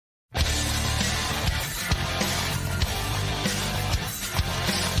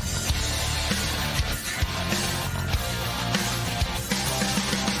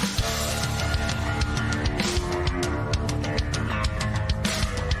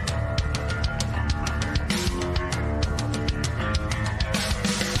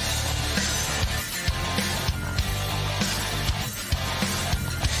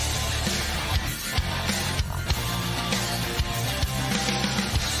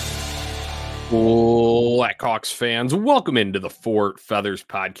Blackhawks fans, welcome into the Four Feathers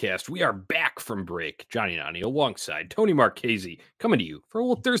podcast. We are back from break. Johnny Nani alongside Tony Marchese coming to you for a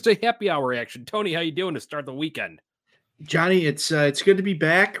little Thursday happy hour action. Tony, how you doing to start the weekend? Johnny, it's good to be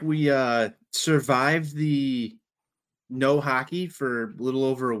back. We survived the no hockey for a little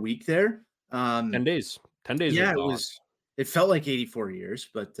over a week there. 10 days. 10 days. Yeah, with the it was. Hawks. It felt like 84 years,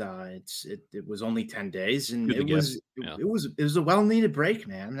 but it was only 10 days, and Good to it get. was Yeah. it was a well needed break,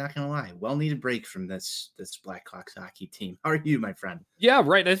 man. I'm not gonna lie, well needed break from this Blackhawks hockey team. How are you, my friend? Yeah,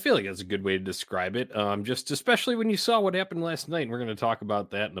 right. I feel like that's a good way to describe it. Just especially when you saw what happened last night, and we're going to talk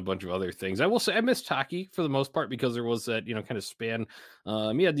about that and a bunch of other things. I will say I missed hockey for the most part because there was that, kind of span.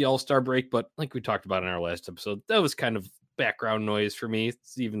 You had the All-Star break, but like we talked about in our last episode, that was kind of background noise for me.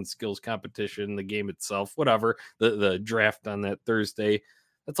 It's even skills competition, the game itself, whatever. The draft on that Thursday.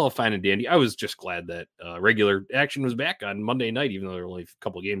 That's all fine and dandy. I was just glad that regular action was back on Monday night, even though there were only a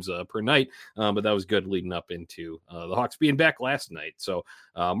couple of games per night. But that was good leading up into the Hawks being back last night. So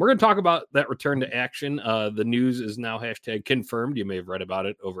we're going to talk about that return to action. The news is now hashtag confirmed. You may have read about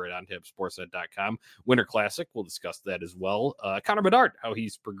it over at ontapsportsnet.com. Winter Classic, we'll discuss that as well. Connor Bedard, how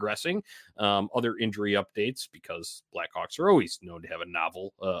he's progressing. Other injury updates, because Blackhawks are always known to have a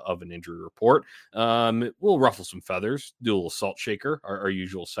novel of an injury report. We'll ruffle some feathers, do a little salt shaker, our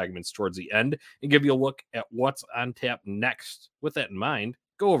usual segments towards the end, and give you a look at what's on tap next. With that in mind,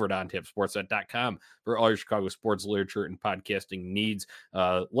 go over to ontapsportsnet.com for all your Chicago sports literature and podcasting needs.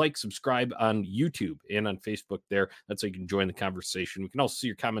 Subscribe on YouTube and on Facebook there. That's how you can join the conversation. We can also see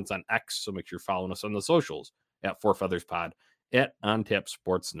your comments on X, so make sure you're following us on the socials at Four Feathers Pod at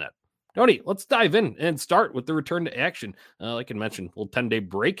OntapSportsNet. Tony, let's dive in and start with the return to action. Like I mentioned, a little 10-day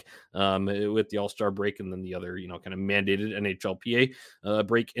break with the All-Star break, and then the other, kind of mandated NHLPA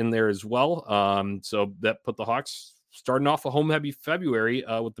break in there as well. So that put the Hawks starting off a home-heavy February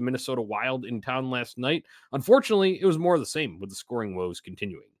with the Minnesota Wild in town last night. Unfortunately, it was more of the same, with the scoring woes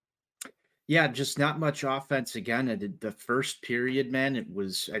continuing. Yeah, just not much offense again. The first period, man, it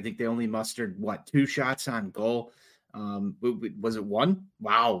was, I think they only mustered, 2 shots on goal. Was it one?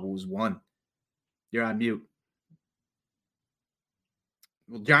 Wow, it was one. You're on mute.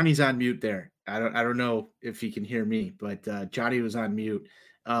 Well, Johnny's on mute there. I don't know if he can hear me, but Johnny was on mute.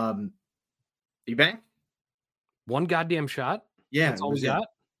 You back? One goddamn shot. Yeah, that's all we got.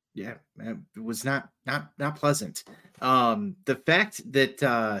 Yeah, it was not pleasant. The fact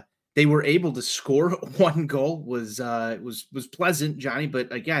that they were able to score one goal was pleasant, Johnny.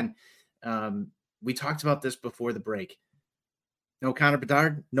 But again, we talked about this before the break. No Connor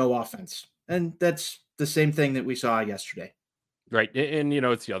Bedard, no offense. And that's the same thing that we saw yesterday. Right. And,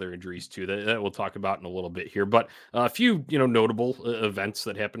 it's the other injuries, too, that we'll talk about in a little bit here. But a few, notable events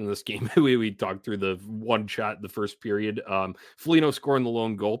that happened in this game. we talked through the one shot in the first period. Foligno scoring the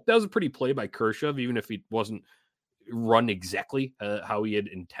lone goal. That was a pretty play by Kershaw, even if he wasn't run exactly how he had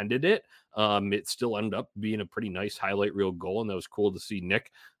intended it. It still ended up being a pretty nice highlight reel goal, and that was cool to see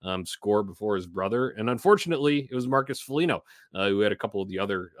Nick score before his brother. And unfortunately, it was Marcus Foligno who had a couple of the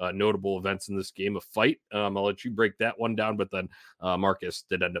other notable events in this game. A fight. I'll let you break that one down, but then Marcus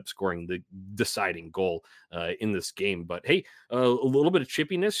did end up scoring the deciding goal in this game. But hey, a little bit of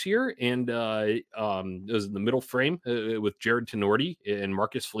chippiness here, and it was in the middle frame with Jared Tenorti and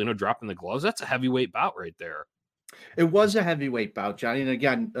Marcus Foligno dropping the gloves. That's a heavyweight bout right there. It was a heavyweight bout, Johnny. And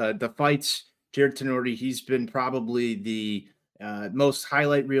again, the fights, Jared Tenorti, he's been probably the most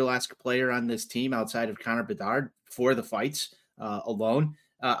highlight reel-esque player on this team outside of Connor Bedard for the fights alone.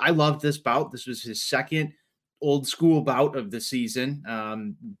 I loved this bout. This was his second old school bout of the season.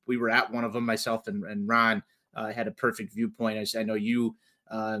 We were at one of them, myself and Ron had a perfect viewpoint. I know you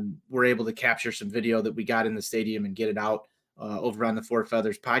were able to capture some video that we got in the stadium and get it out over on the Four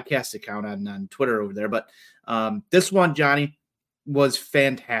Feathers podcast account on Twitter over there. But this one, Johnny, was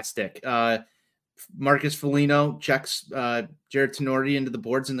fantastic. Marcus Foligno checks Jared Tenorti into the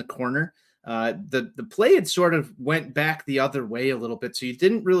boards in the corner. The play had sort of went back the other way a little bit, so you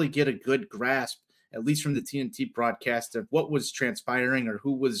didn't really get a good grasp, at least from the TNT broadcast, of what was transpiring or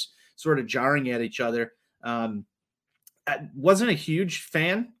who was sort of jarring at each other. I wasn't a huge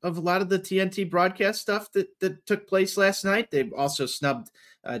fan of a lot of the TNT broadcast stuff that took place last night. They've also snubbed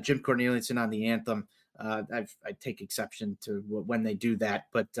Jim Corneliuson on the anthem. I take exception to when they do that.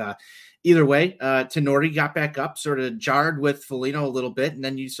 But either way, Tenorti got back up, sort of jarred with Foligno a little bit. And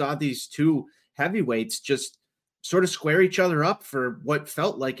then you saw these two heavyweights just sort of square each other up for what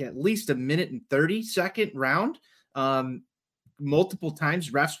felt like at least a minute and 30-second round. Multiple times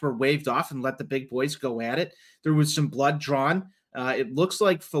refs were waved off and let the big boys go at it. There was some blood drawn. It looks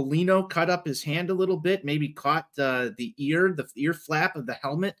like Foligno cut up his hand a little bit, maybe caught the ear flap of the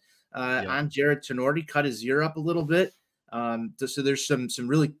helmet on Jared Tenorti, cut his ear up a little bit. So there's some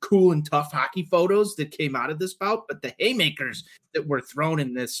really cool and tough hockey photos that came out of this bout, but the haymakers that were thrown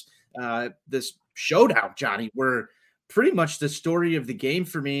in this showdown, Johnny, were pretty much the story of the game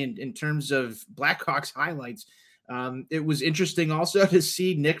for me in terms of Blackhawks highlights. It was interesting also to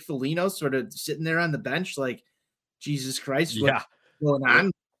see Nick Foligno sort of sitting there on the bench, like, Jesus Christ, what's going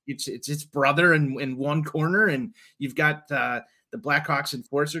on? It's its brother in one corner, and you've got the Blackhawks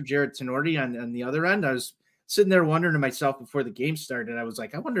enforcer Jared Tenorti on the other end. I was sitting there wondering to myself before the game started. I was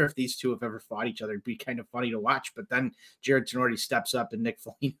like, I wonder if these two have ever fought each other. It'd be kind of funny to watch. But then Jared Tenorti steps up in Nick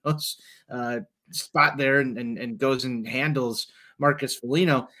Foligno's spot there and goes and handles Marcus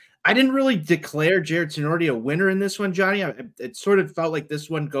Foligno. I didn't really declare Jared Tenorti a winner in this one, Johnny. It sort of felt like this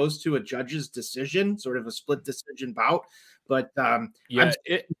one goes to a judge's decision, sort of a split decision bout. But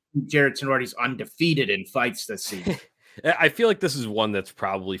Jared Tenorti's undefeated in fights this season. I feel like this is one that's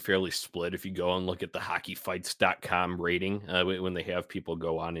probably fairly split if you go and look at the hockeyfights.com rating when they have people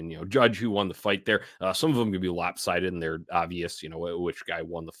go on and, judge who won the fight there. Some of them can be lopsided and they're obvious, which guy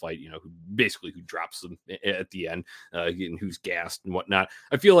won the fight, who drops them at the end and who's gassed and whatnot.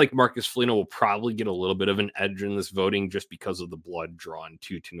 I feel like Marcus Foligno will probably get a little bit of an edge in this voting just because of the blood drawn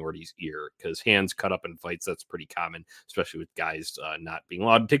to Tenorti's ear, because hands cut up in fights, that's pretty common, especially with guys not being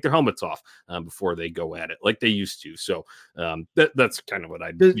allowed to take their helmets off before they go at it like they used to. So that's kind of what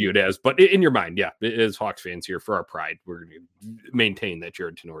I view it as. But in your mind, as Hawks fans here, for our pride, we're going to maintain that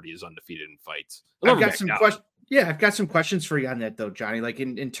Jared Tenorti is undefeated in fights. I've got some questions. Yeah, I've got some questions for you on that, though, Johnny. Like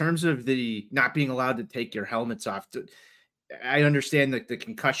in terms of the not being allowed to take your helmets off, I understand the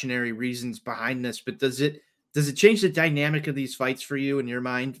concussionary reasons behind this, but does it change the dynamic of these fights for you in your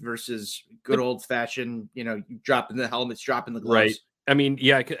mind versus good old fashioned, dropping the helmets, dropping the gloves? Right. I mean,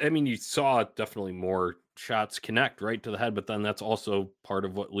 you saw definitely more shots connect right to the head, but then that's also part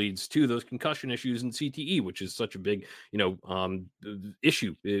of what leads to those concussion issues in CTE, which is such a big,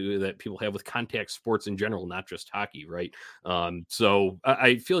 issue that people have with contact sports in general, not just hockey, right? So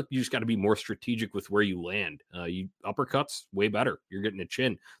I feel like you just got to be more strategic with where you land. You uppercuts, way better. You're getting a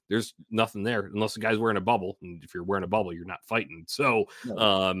chin. There's nothing there unless the guy's wearing a bubble, and if you're wearing a bubble, you're not fighting. So,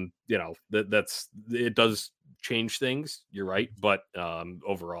 it does change things. You're right, but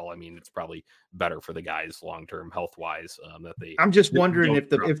overall, I mean, it's probably better for the guys long term health wise. I'm just wondering if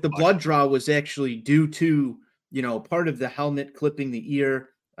the blood draw was actually due to part of the helmet clipping the ear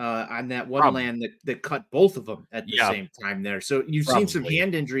on that one land that cut both of them at the same time there. So you've seen some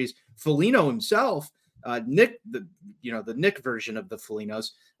hand injuries. Foligno himself, Nick, the Nick version of the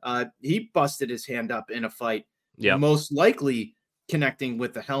Folignos, he busted his hand up in a fight. Most likely connecting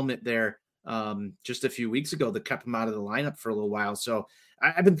with the helmet there. Just a few weeks ago that kept him out of the lineup for a little while. So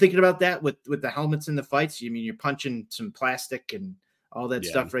I've been thinking about that with the helmets in the fights. You're punching some plastic and all that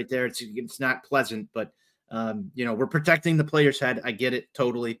stuff right there. It's not pleasant, but we're protecting the player's head. I get it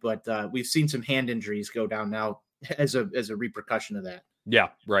totally, but we've seen some hand injuries go down now as a repercussion of that. Yeah,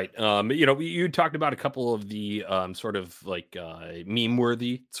 right. You talked about a couple of the sort of like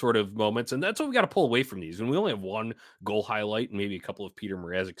meme-worthy sort of moments, and that's what we got to pull away from these. And we only have one goal highlight and maybe a couple of Peter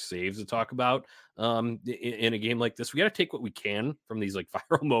Mrazek saves to talk about in a game like this. We got to take what we can from these like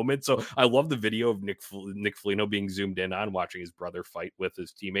viral moments. So I love the video of Nick Foligno being zoomed in on, watching his brother fight with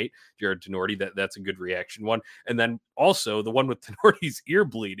his teammate Jared Tenorti. That's a good reaction one. And then also the one with Tenorti's ear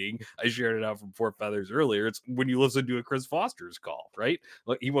bleeding. I shared it out from Fort Feathers earlier. It's when you listen to a Chris Foster's call, right?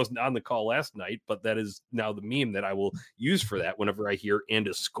 Like, he wasn't on the call last night, but that is now the meme that I will use for that whenever I hear "and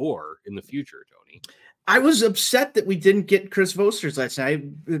a score" in the future, Tony. I was upset that we didn't get Chris Foster's last night.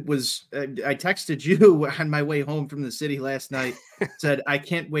 I texted you on my way home from the city last night, said, I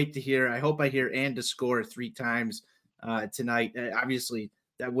can't wait to hear. I hope I hear "and a score" 3 times tonight. Obviously,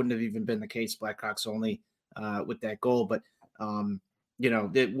 that wouldn't have even been the case. Blackhawks only with that goal, but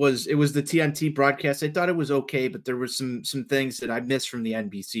it was the TNT broadcast. I thought it was okay, but there were some things that I missed from the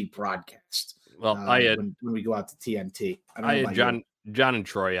NBC broadcast. Well, when we go out to TNT, I had John and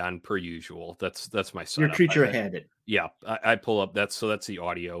Troy on per usual. That's my setup. Your creature had it. Yeah, I pull up. That's the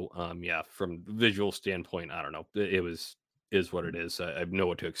audio. From visual standpoint, I don't know. It is what it is. I know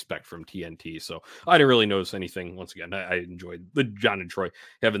what to expect from TNT, so I didn't really notice anything. Once again, I enjoyed the John and Troy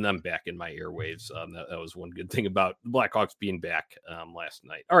having them back in my airwaves. That was one good thing about the Blackhawks being back last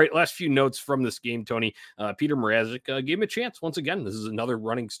night. All right, last few notes from this game, Tony. Peter Mrazek gave him a chance once again. This is another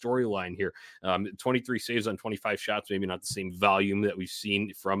running storyline here. 23 saves on 25 shots, maybe not the same volume that we've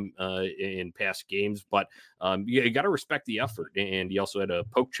seen from in past games, but you got to respect the effort. And he also had a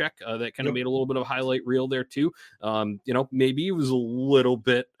poke check that kind of made a little bit of a highlight reel there too. maybe it was a little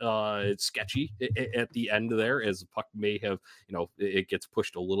bit sketchy at the end there, as the puck may have, it gets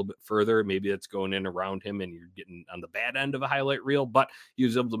pushed a little bit further. Maybe it's going in around him and you're getting on the bad end of a highlight reel, but he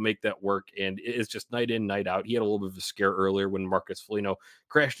was able to make that work. And it's just night in, night out. He had a little bit of a scare earlier when Marcus Foligno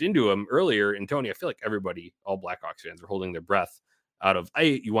crashed into him earlier. And Tony, I feel like everybody, all Blackhawks fans, are holding their breath out of,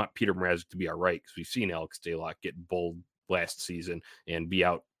 you want Peter Mrazek to be all right, because we've seen Alex Stalock get bowled last season and be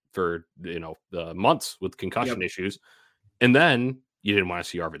out for months with concussion issues. And then you didn't want to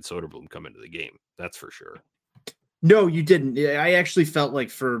see Arvid Soderblom come into the game. That's for sure. No, you didn't. I actually felt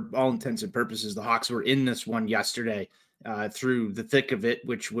like, for all intents and purposes, the Hawks were in this one yesterday through the thick of it,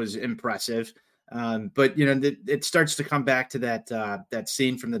 which was impressive. But it starts to come back to that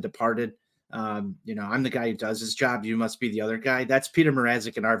scene from The Departed. I'm the guy who does his job. You must be the other guy. That's Peter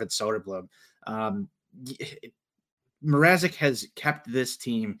Mrazek and Arvid Soderblom. Mrazek has kept this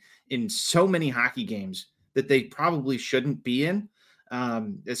team in so many hockey games that they probably shouldn't be in,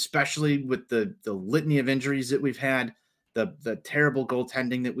 especially with the litany of injuries that we've had, the terrible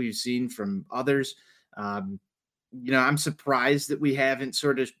goaltending that we've seen from others. I'm surprised that we haven't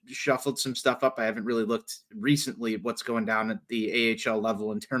sort of shuffled some stuff up. I haven't really looked recently at what's going down at the AHL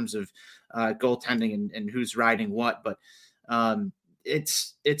level in terms of goaltending and who's riding what, but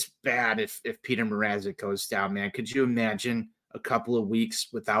it's bad if Peter Mrazek goes down, man. Could you imagine a couple of weeks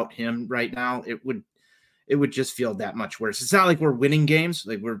without him right now? It would just feel that much worse. It's not like we're winning games,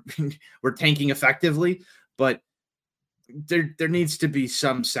 like we're tanking effectively, but there needs to be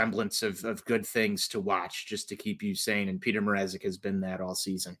some semblance of good things to watch just to keep you sane. And Peter Mrazek has been that all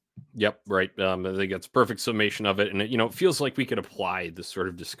season. Yep. Right. I think that's a perfect summation of it. And it feels like we could apply this sort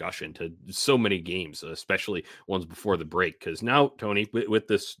of discussion to so many games, especially ones before the break. Because now, Tony, with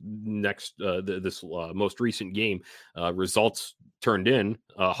this next, most recent game, results turned in,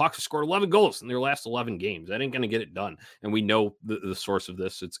 Hawks have scored 11 goals in their last 11 games. That ain't going to get it done. And we know the source of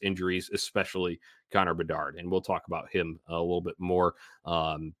this. It's injuries, especially Connor Bedard. And we'll talk about him a little bit more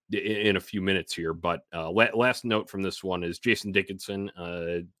in a few minutes here. But last note from this one is Jason Dickinson.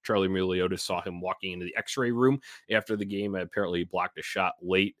 Charlie Muliotis saw him walking into the x-ray room after the game. Apparently he blocked a shot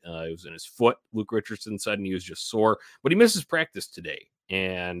late. It was in his foot, Luke Richardson said, and he was just sore. But he misses practice today.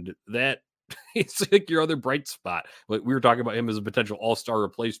 And that it's like your other bright spot. Like, we were talking about him as a potential all-star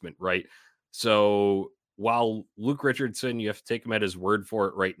replacement, right? So while Luke Richardson, you have to take him at his word for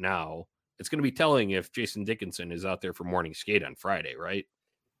it right now, it's going to be telling if Jason Dickinson is out there for morning skate on Friday, right?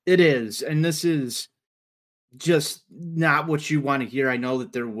 It is. And this is just not what you want to hear. I know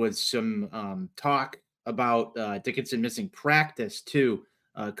that there was some talk about Dickinson missing practice too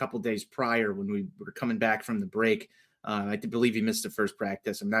a couple days prior when we were coming back from the break. I believe he missed the first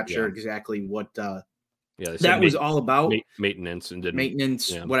practice. I'm not sure exactly what that was all about. Maintenance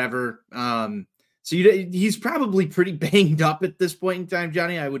and whatever. So he's probably pretty banged up at this point in time,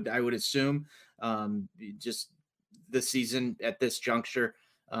 Johnny. I would assume just the season at this juncture.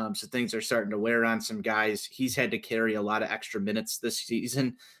 So things are starting to wear on some guys. He's had to carry a lot of extra minutes this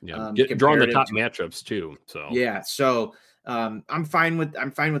season. Drawing the top matchups too. So yeah. So I'm fine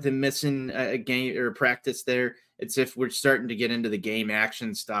with him missing a game or practice there. It's if we're starting to get into the game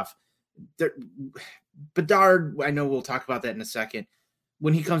action stuff. Bedard, I know we'll talk about that in a second.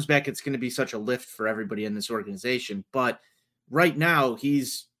 When he comes back, it's going to be such a lift for everybody in this organization. But right now,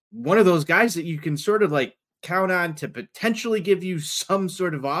 he's one of those guys that you can sort of like count on to potentially give you some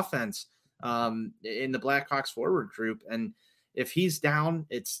sort of offense in the Blackhawks forward group. And if he's down,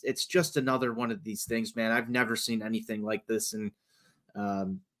 it's just another one of these things, man. I've never seen anything like this in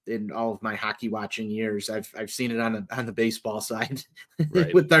all of my hockey watching years. I've seen it on the baseball side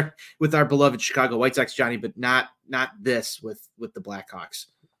right. with our beloved Chicago White Sox, Johnny, but not this with the Blackhawks.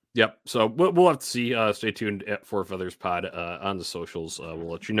 Yep. So we'll have to see. Stay tuned at Four Feathers Pod on the socials.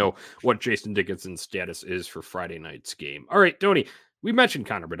 We'll let you know what Jason Dickinson's status is for Friday night's game. All right, Tony. We mentioned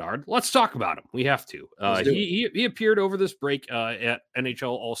Connor Bedard. Let's talk about him. We have to. He appeared over this break at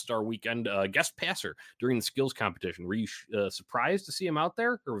NHL All-Star Weekend, guest passer during the skills competition. Were you surprised to see him out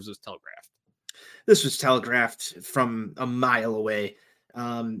there, or was this telegraphed? This was telegraphed from a mile away,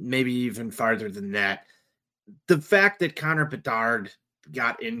 maybe even farther than that. The fact that Connor Bedard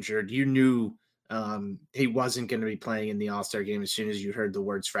got injured, you knew he wasn't going to be playing in the All-Star game as soon as you heard the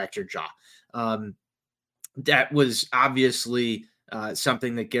words fractured jaw. That was obviously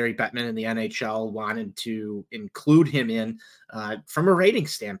something that Gary Bettman and the NHL wanted to include him in from a rating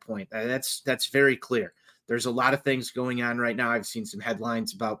standpoint. That's very clear. There's a lot of things going on right now. I've seen some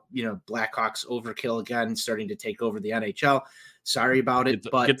headlines about, Blackhawks overkill again, starting to take over the NHL. Sorry about it,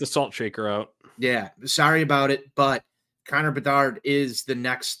 but get the salt shaker out. Yeah, sorry about it, but Connor Bedard is the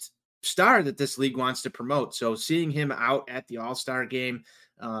next star that this league wants to promote. So seeing him out at the All-Star game,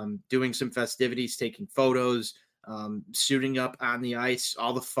 doing some festivities, taking photos, suiting up on the ice,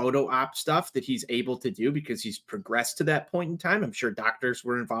 all the photo op stuff that he's able to do because he's progressed to that point in time. I'm sure doctors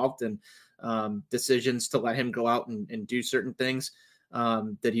were involved in decisions to let him go out and do certain things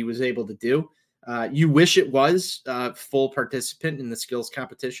that he was able to do. You wish it was full participant in the skills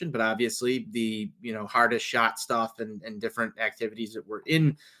competition, but obviously the hardest shot stuff and different activities that were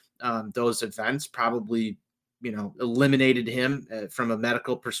in those events probably eliminated him from a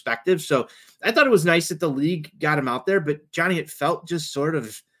medical perspective. So I thought it was nice that the league got him out there, but Johnny, it felt just sort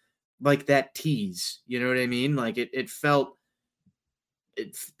of like that tease. You know what I mean? Like it felt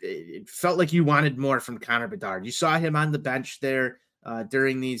like you wanted more from Connor Bedard. You saw him on the bench there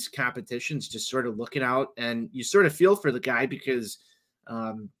during these competitions, just sort of looking out, and you sort of feel for the guy because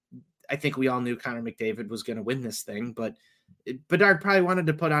I think we all knew Connor McDavid was going to win this thing, but Bedard probably wanted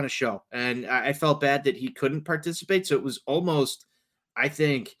to put on a show, and I felt bad that he couldn't participate. So it was almost, I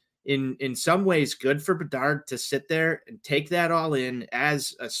think, in some ways good for Bedard to sit there and take that all in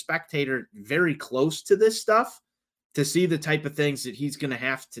as a spectator very close to this stuff, to see the type of things that he's going to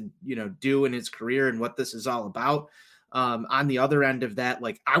have to, do in his career and what this is all about. On the other end of that,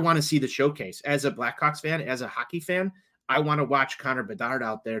 like, I want to see the showcase as a Blackhawks fan, as a hockey fan. I want to watch Connor Bedard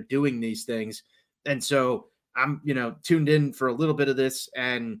out there doing these things. And so I'm, tuned in for a little bit of this,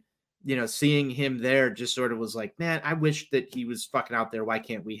 and, seeing him there just sort of was like, man, I wish that he was fucking out there. Why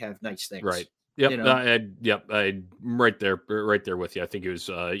can't we have nice things? Right. Yep. I'm right there with you. I think it was,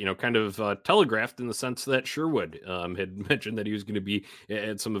 kind of telegraphed in the sense that Sherwood had mentioned that he was going to be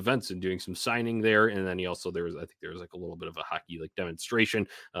at some events and doing some signing there. And then I think there was like a little bit of a hockey like demonstration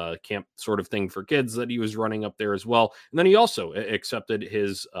camp sort of thing for kids that he was running up there as well. And then he also accepted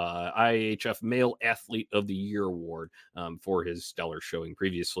his IHF Male Athlete of the Year award for his stellar showing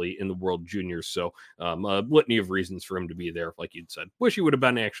previously in the World Juniors. So a litany of reasons for him to be there. Like you'd said, wish he would have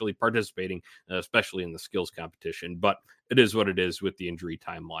been actually participating, especially in the skills competition, but it is what it is with the injury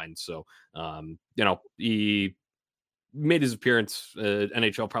timeline. So, he made his appearance.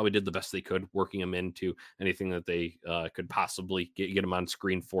 NHL probably did the best they could, working him into anything that they could possibly get him on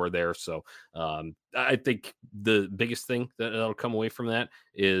screen for there. So I think the biggest thing that'll come away from that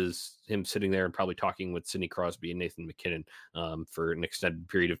is him sitting there and probably talking with Sidney Crosby and Nathan McKinnon for an extended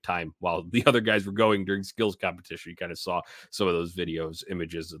period of time while the other guys were going during skills competition. You kind of saw some of those videos,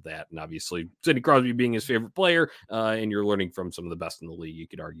 images of that. And obviously Sidney Crosby being his favorite player, and you're learning from some of the best in the league. You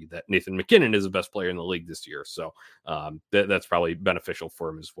could argue that Nathan McKinnon is the best player in the league this year. So that's probably beneficial for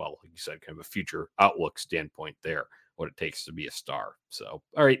him as well. Like you said, kind of a future outlook standpoint there, what it takes to be a star. So,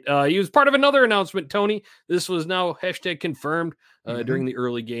 all right. He was part of another announcement, Tony. This was now #confirmed during the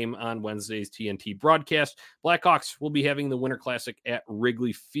early game on Wednesday's TNT broadcast. Blackhawks will be having the Winter Classic at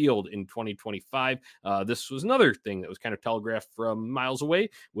Wrigley Field in 2025. This was another thing that was kind of telegraphed from miles away,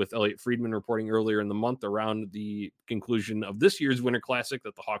 with Elliot Friedman reporting earlier in the month around the conclusion of this year's Winter Classic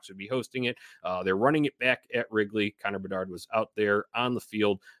that the Hawks would be hosting it. They're running it back at Wrigley. Connor Bedard was out there on the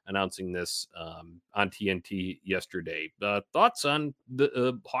field announcing this on TNT yesterday. Thoughts on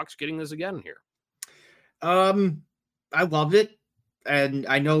the Hawks getting this again here? I love it. And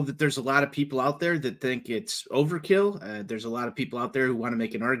I know that there's a lot of people out there that think it's overkill. There's a lot of people out there who want to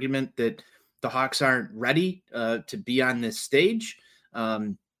make an argument that the Hawks aren't ready to be on this stage.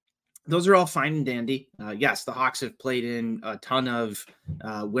 Those are all fine and dandy. Yes, the Hawks have played in a ton of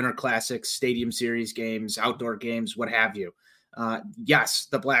Winter Classics, Stadium Series games, outdoor games, what have you. Yes,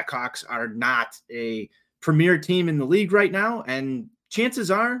 the Blackhawks are not a premier team in the league right now, and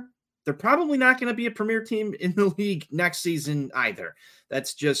chances are they're probably not going to be a premier team in the league next season either.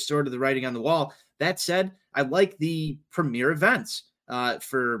 That's just sort of the writing on the wall. That said, I like the premier events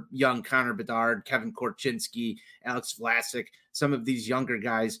for young Connor Bedard, Kevin Korchinski, Alex Vlasic, some of these younger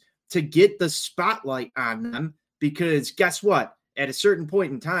guys, to get the spotlight on them, because guess what? At a certain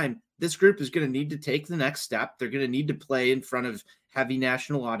point in time, this group is going to need to take the next step. They're going to need to play in front of heavy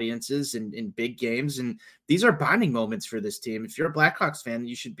national audiences and in big games. And these are bonding moments for this team. If you're a Blackhawks fan,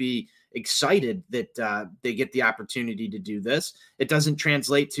 you should be excited that they get the opportunity to do this. It doesn't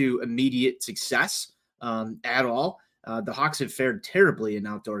translate to immediate success at all. The Hawks have fared terribly in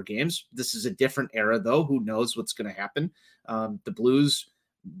outdoor games. This is a different era, though. Who knows what's going to happen? The Blues,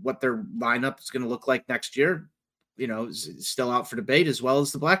 what their lineup is going to look like next year, is still out for debate, as well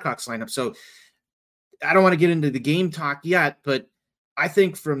as the Blackhawks lineup. So I don't want to get into the game talk yet, but I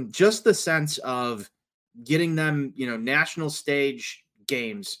think from just the sense of getting them, national stage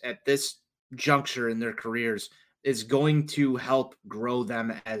games at this juncture in their careers is going to help grow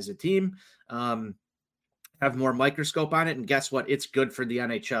them as a team. have more microscope on it. And guess what? It's good for the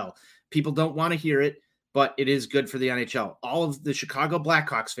NHL. People don't want to hear it, but it is good for the NHL. All of the Chicago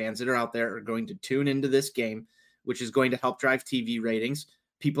Blackhawks fans that are out there are going to tune into this game, which is going to help drive TV ratings.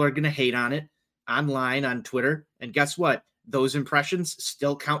 People are going to hate on it online, on Twitter. And guess what? Those impressions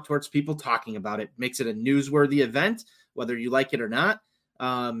still count towards people talking about it. Makes it a newsworthy event, whether you like it or not.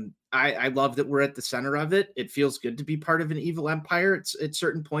 I love that we're at the center of it. It feels good to be part of an evil empire at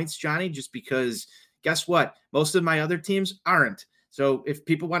certain points, Johnny, just because guess what? Most of my other teams aren't. So if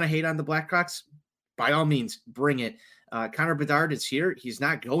people want to hate on the Blackhawks, by all means, bring it. Connor Bedard is here. He's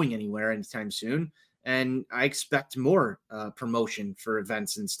not going anywhere anytime soon. And I expect more promotion for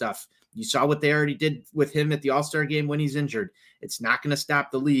events and stuff. You saw what they already did with him at the All-Star game when he's injured. It's not going to stop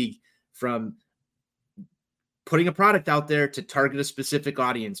the league from putting a product out there to target a specific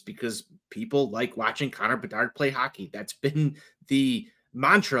audience because people like watching Connor Bedard play hockey. That's been the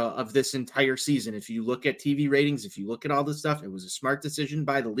mantra of this entire season. If you look at TV ratings, if you look at all this stuff, it was a smart decision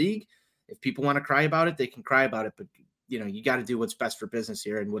by the league. If people want to cry about it, they can cry about it. But, you got to do what's best for business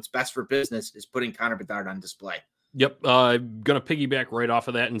here. And what's best for business is putting Connor Bedard on display. Yep. I'm going to piggyback right off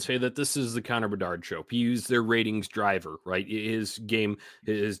of that and say that this is the Connor Bedard show. He used their ratings driver, right? His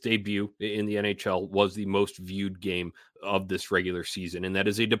debut in the NHL was the most viewed game of this regular season. And that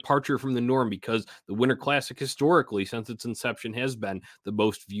is a departure from the norm because the Winter Classic historically, since its inception, has been the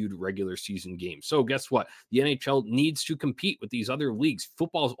most viewed regular season game. So guess what? The NHL needs to compete with these other leagues.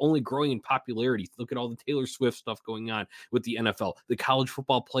 Football is only growing in popularity. Look at all the Taylor Swift stuff going on with the NFL. The college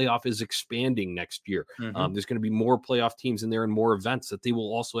football playoff is expanding next year. Mm-hmm. There's going to be more playoff teams in there and more events that they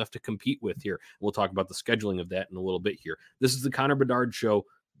will also have to compete with here. We'll talk about the scheduling of that in a little bit here. This is the Connor Bedard show,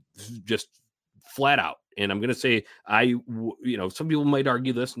 just flat out. And I'm going to say, some people might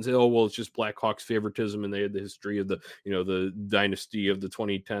argue this and say, oh, well, it's just Blackhawks favoritism. And they had the history of the dynasty of the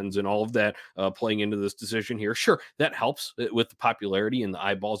 2010s and all of that playing into this decision here. Sure, that helps with the popularity and the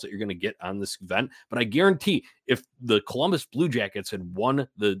eyeballs that you're going to get on this event. But I guarantee if the Columbus Blue Jackets had won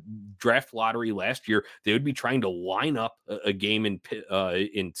the draft lottery last year, they would be trying to line up a game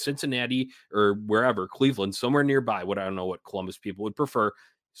in Cincinnati or wherever, Cleveland, somewhere nearby. I don't know what Columbus people would prefer.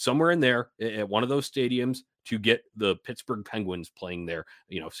 Somewhere in there at one of those stadiums to get the Pittsburgh Penguins playing there,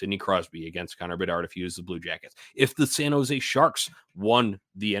 Sidney Crosby against Connor Bedard if he was the Blue Jackets. If the San Jose Sharks won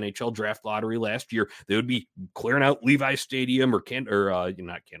the NHL draft lottery last year, they would be clearing out Levi Stadium or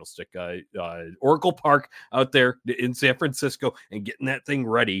not Candlestick, Oracle Park out there in San Francisco and getting that thing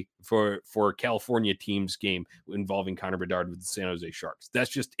ready for a California team's game involving Connor Bedard with the San Jose Sharks. That's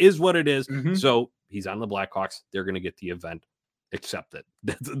just is what it is. Mm-hmm. So he's on the Blackhawks. They're going to get the event. Accept it.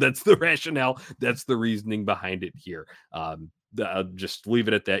 That's the rationale. That's the reasoning behind it here. I'll just leave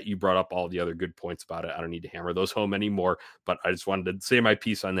it at that. You brought up all the other good points about it. I don't need to hammer those home anymore, but I just wanted to say my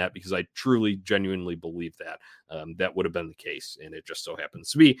piece on that because I truly, genuinely believe that that would have been the case. And it just so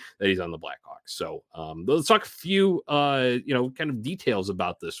happens to be that he's on the Blackhawks. So let's talk a few, kind of details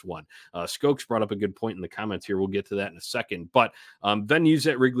about this one. Skokes brought up a good point in the comments here. We'll get to that in a second, but venues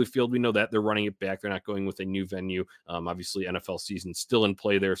at Wrigley Field, we know that they're running it back. They're not going with a new venue. Obviously NFL season still in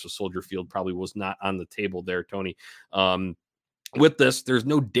play there. So Soldier Field probably was not on the table there, Tony. With this, there's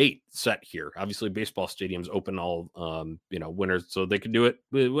no date set here. Obviously, baseball stadiums open all, winters, so they could do it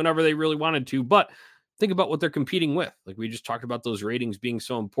whenever they really wanted to. But think about what they're competing with. Like we just talked about those ratings being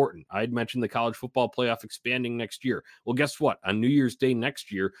so important. I'd mentioned the college football playoff expanding next year. Well, guess what? On New Year's Day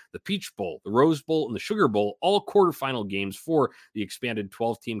next year, the Peach Bowl, the Rose Bowl, and the Sugar Bowl, all quarterfinal games for the expanded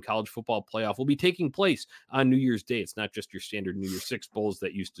 12-team college football playoff will be taking place on New Year's Day. It's not just your standard New Year's Six bowls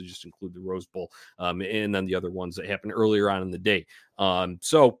that used to just include the Rose Bowl and then the other ones that happened earlier on in the day.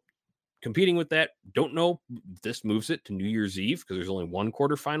 So competing with that, don't know if this moves it to New Year's Eve because there's only one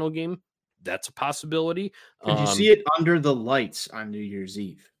quarterfinal game. That's a possibility. Could you see it under the lights on New Year's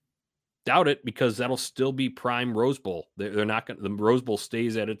Eve? Doubt it because that'll still be prime Rose Bowl. They're not going. The Rose Bowl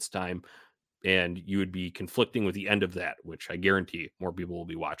stays at its time, and you would be conflicting with the end of that, which I guarantee more people will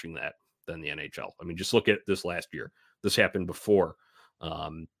be watching that than the NHL. I mean, just look at this last year. This happened before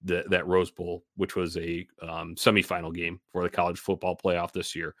that Rose Bowl, which was a semifinal game for the college football playoff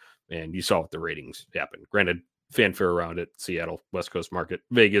this year, and you saw what the ratings happened. Granted, fanfare around it, Seattle, West Coast market,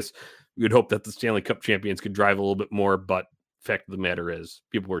 Vegas. We would hope that the Stanley Cup champions could drive a little bit more, but fact of the matter is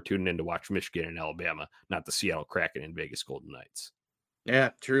people were tuning in to watch Michigan and Alabama, not the Seattle Kraken and Vegas Golden Knights. Yeah,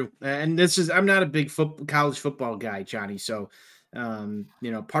 true. And I'm not a big college football guy, Johnny. So,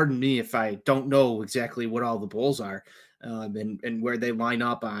 pardon me if I don't know exactly what all the bowls are and where they line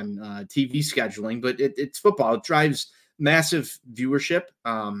up on TV scheduling, but it's football. It drives massive viewership.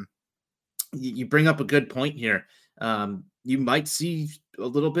 You bring up a good point here. You might see a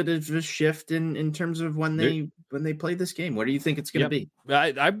little bit of a shift in terms of when they play this game? What do you think it's going to Yep.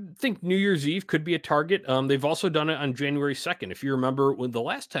 be? I think New Year's Eve could be a target. They've also done it on January 2nd. If you remember when the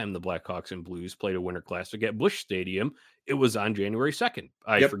last time the Blackhawks and Blues played a Winter Classic at Busch Stadium, it was on January 2nd.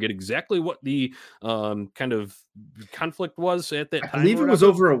 I Yep. forget exactly what the kind of conflict was at I that time believe or it was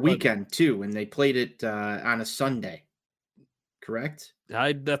whatever, over a but weekend too, and they played it on a Sunday. Correct?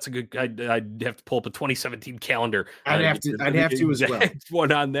 that's a good. I'd have to pull up a 2017 calendar I'd to have get to. I'd the have to as well. exact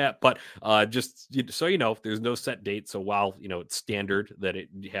one on that. But just so you know, there's no set date. So while it's standard that it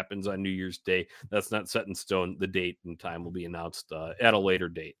happens on New Year's Day, that's not set in stone. The date and time will be announced at a later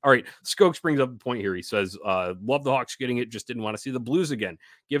date. All right, Skokes brings up a point here. He says, "Love the Hawks getting it. Just didn't want to see the Blues again.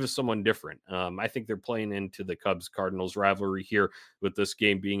 Give us someone different." I think they're playing into the Cubs Cardinals rivalry here with this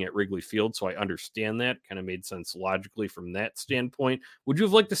game being at Wrigley Field. So I understand that. Kind of made sense logically from that standpoint. Would you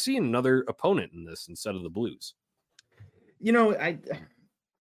have liked to see another opponent in this instead of the Blues? I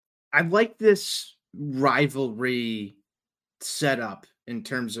like this rivalry setup in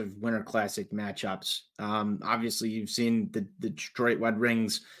terms of Winter Classic matchups. Obviously, you've seen the Detroit Red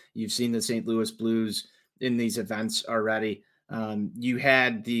Wings, you've seen the St. Louis Blues in these events already. You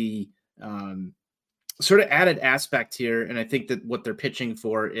had the sort of added aspect here, and I think that what they're pitching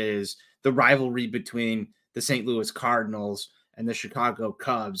for is the rivalry between the St. Louis Cardinals and the Chicago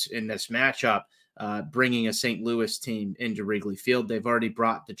Cubs in this matchup, bringing a St. Louis team into Wrigley Field. They've already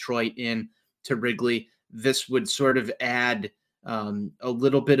brought Detroit in to Wrigley. This would sort of add a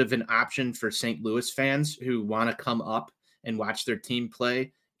little bit of an option for St. Louis fans who want to come up and watch their team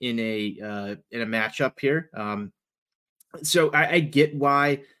play in a matchup here. So I get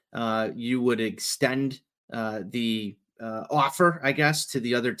why you would extend the offer, I guess, to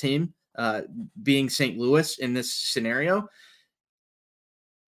the other team, being St. Louis in this scenario.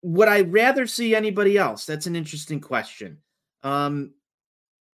 Would I rather see anybody else? That's an interesting question. I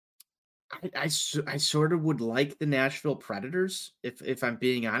sort of would like the Nashville Predators, if I'm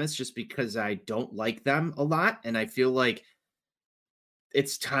being honest, just because I don't like them a lot, and I feel like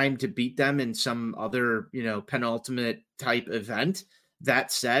it's time to beat them in some other, penultimate type event.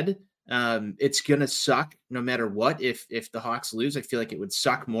 That said, it's gonna suck no matter what. If the Hawks lose, I feel like it would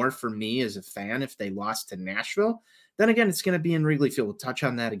suck more for me as a fan if they lost to Nashville. Then again, it's going to be in Wrigley Field. We'll touch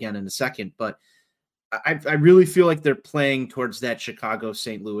on that again in a second, but I really feel like they're playing towards that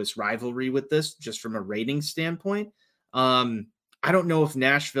Chicago-St. Louis rivalry with this, just from a rating standpoint. I don't know if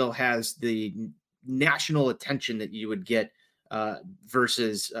Nashville has the national attention that you would get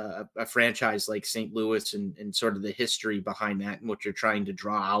versus a franchise like St. Louis and sort of the history behind that and what you're trying to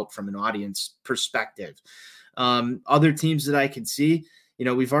draw out from an audience perspective. Other teams that I can see,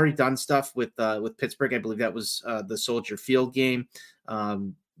 we've already done stuff with Pittsburgh. I believe that was the Soldier Field game.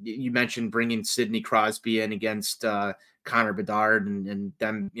 You mentioned bringing Sidney Crosby in against Connor Bedard and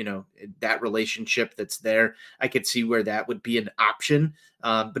them, that relationship that's there. I could see where that would be an option.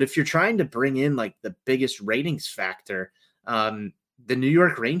 But if you're trying to bring in like the biggest ratings factor, the New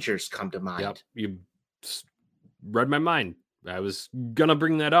York Rangers come to mind. Yep, you read my mind. I was gonna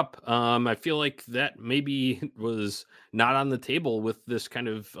bring that up. I feel like that maybe was not on the table with this kind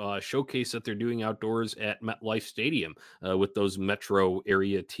of showcase that they're doing outdoors at MetLife Stadium with those metro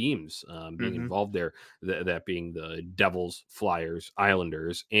area teams being involved there. That being the Devils, Flyers,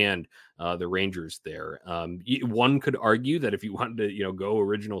 Islanders, and the Rangers there. One could argue that if you wanted to, go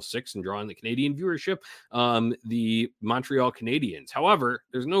original six and draw on the Canadian viewership, the Montreal Canadiens. However,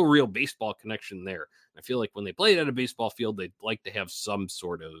 there's no real baseball connection there. I feel like when they played at a baseball field, they'd like to have some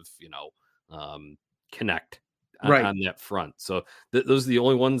sort of, connect on that front. So those are the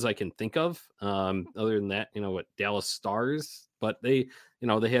only ones I can think of. Other than that, what Dallas Stars, but they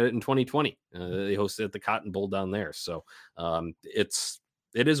had it in 2020. They hosted at the Cotton Bowl down there. So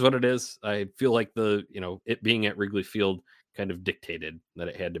it is what it is. I feel like it being at Wrigley Field kind of dictated that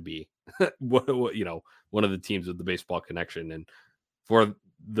it had to be one of the teams with the baseball connection. And for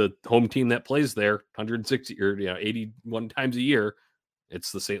the home team that plays there 160 or 81 times a year,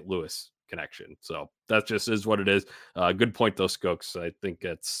 it's the St. Louis connection. So that just is what it is. Good point though, Skokes. I think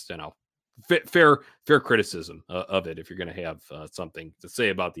it's fair criticism of it if you're going to have something to say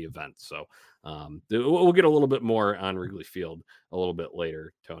about the event. So we'll get a little bit more on Wrigley Field a little bit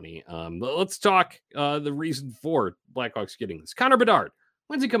later, Tony. But let's talk the reason for Blackhawks getting this. Connor Bedard,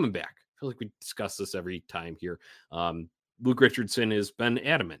 when's he coming back? I feel like we discuss this every time here. Luke Richardson has been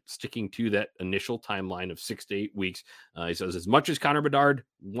adamant, sticking to that initial timeline of 6 to 8 weeks. He says as much as Connor Bedard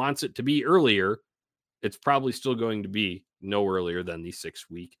wants it to be earlier, it's probably still going to be no earlier than the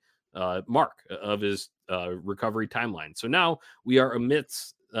 6-week mark of his recovery timeline. So now we are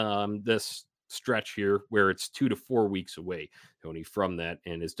amidst this stretch here where it's 2 to 4 weeks away, Tony, from that.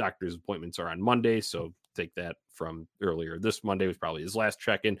 And his doctor's appointments are on Monday. So take that from earlier. This Monday was probably his last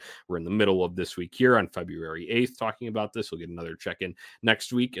check-in. We're in the middle of this week here on February 8th talking about this. We'll get another check-in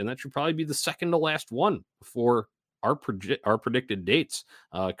next week. And that should probably be the second to last one before our predicted dates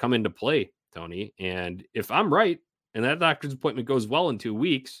come into play, Tony. And if I'm right, and that doctor's appointment goes well in 2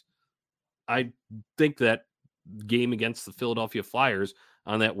 weeks, I think that game against the Philadelphia Flyers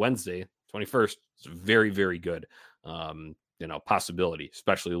on that Wednesday, 21st, is very, very good possibility,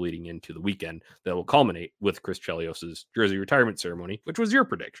 especially leading into the weekend that will culminate with Chris Chelios's jersey retirement ceremony, which was your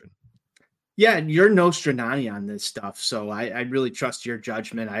prediction. Yeah, you're Nostradani on this stuff, so I really trust your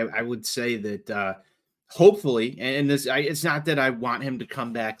judgment. I would say that hopefully, and this, it's not that I want him to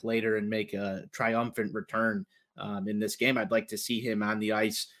come back later and make a triumphant return in this game. I'd like to see him on the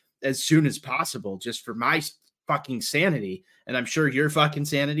ice as soon as possible, just for my fucking sanity, and I'm sure your fucking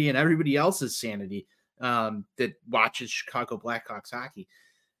sanity and everybody else's sanity that watches Chicago Blackhawks hockey.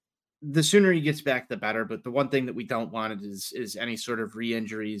 The sooner he gets back, the better. But the one thing that we don't want is any sort of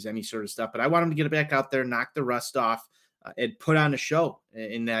re-injuries, any sort of stuff. But I want him to get it back out there, knock the rust off, and put on a show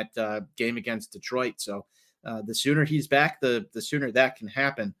in that game against Detroit. So the sooner he's back, the sooner that can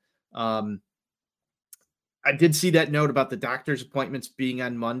happen. I did see that note about the doctor's appointments being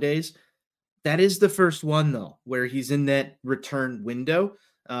on Mondays. That is the first one, though, where he's in that return window.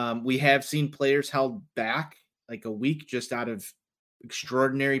 We have seen players held back like a week just out of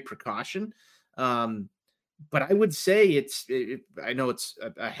extraordinary precaution. But I would say I know it's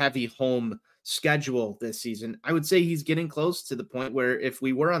a heavy home schedule this season. I would say he's getting close to the point where if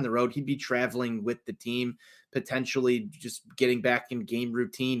we were on the road, he'd be traveling with the team, potentially just getting back in game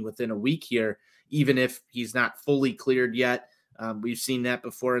routine within a week here, even if he's not fully cleared yet. We've seen that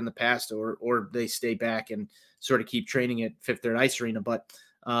before in the past, or they stay back and sort of keep training at Fifth Third Ice Arena. But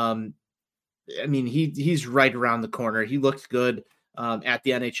I mean, he's right around the corner. He looked good at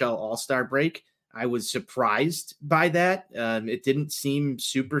the NHL All-Star break. I was surprised by that. It didn't seem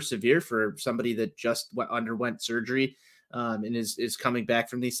super severe for somebody that just underwent surgery and is coming back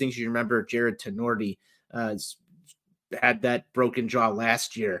from these things. You remember Jared Tenorti had that broken jaw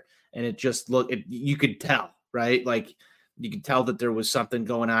last year, and it just you could tell, right? Like you could tell that there was something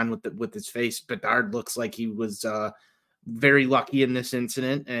going on with his face. Bedard looks like he was very lucky in this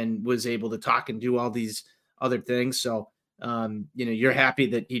incident and was able to talk and do all these other things. So, you're happy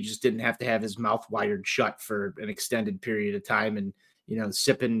that he just didn't have to have his mouth wired shut for an extended period of time and,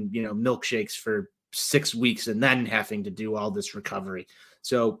 sipping, milkshakes for 6 weeks and then having to do all this recovery.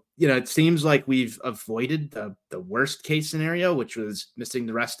 So, it seems like we've avoided the worst case scenario, which was missing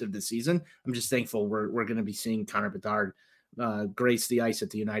the rest of the season. I'm just thankful we're going to be seeing Connor Bedard grace the ice at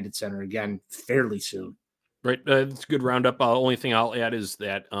the United Center again fairly soon. Right. It's a good roundup. Only thing I'll add is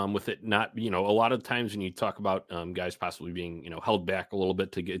that with it not, a lot of times when you talk about guys possibly being, held back a little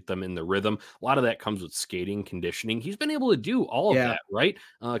bit to get them in the rhythm, a lot of that comes with skating, conditioning. He's been able to do all of that, right?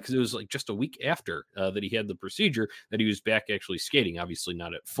 Because it was like just a week after that he had the procedure that he was back actually skating, obviously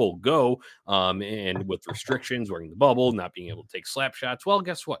not at full go and with restrictions, wearing the bubble, not being able to take slap shots. Well,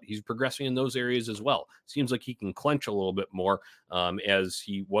 guess what? He's progressing in those areas as well. Seems like he can clench a little bit more as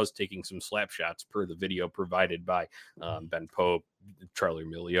he was taking some slap shots per the video provided by Ben Pope, Charlie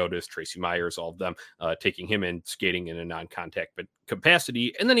Miliotis, Tracy Myers, all of them taking him in skating in a non-contact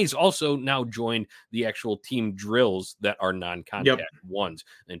capacity. And then he's also now joined the actual team drills that are non-contact ones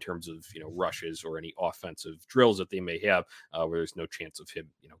in terms of, rushes or any offensive drills that they may have where there's no chance of him,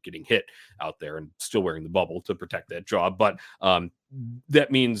 getting hit out there and still wearing the bubble to protect that jaw. But that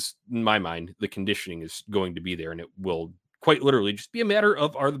means, in my mind, the conditioning is going to be there and it will quite literally just be a matter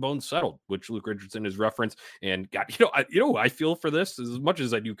of are the bones settled, which Luke Richardson has referenced. And God, I feel for this as much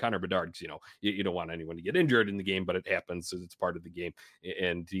as I do Connor Bedard, because you don't want anyone to get injured in the game, but it happens as it's part of the game.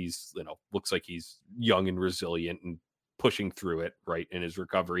 And he's, looks like he's young and resilient and pushing through it right in his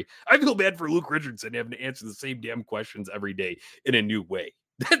recovery. I feel bad for Luke Richardson having to answer the same damn questions every day in a new way.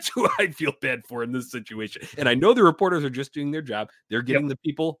 That's who I feel bad for in this situation. And I know the reporters are just doing their job. They're getting the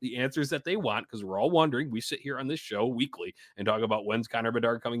people the answers that they want because we're all wondering. We sit here on this show weekly and talk about when's Connor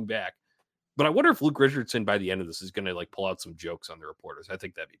Bedard coming back. But I wonder if Luke Richardson by the end of this is going to pull out some jokes on the reporters. I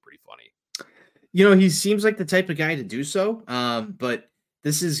think that'd be pretty funny. He seems like the type of guy to do so. But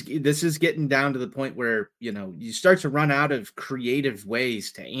this is getting down to the point where, you start to run out of creative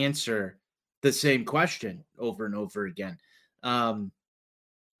ways to answer the same question over and over again.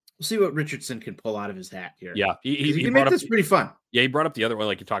 We'll see what Richardson can pull out of his hat here. Yeah, he can make this pretty fun. Yeah, he brought up the other one,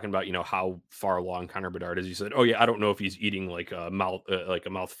 like you're talking about, how far along Connor Bedard is. He said, "Oh yeah, I don't know if he's eating like a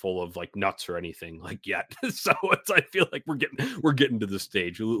mouthful of like nuts or anything like yet." So I feel like we're getting to the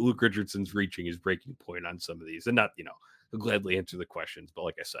stage. Luke Richardson's reaching his breaking point on some of these, and not he'll gladly answer the questions, but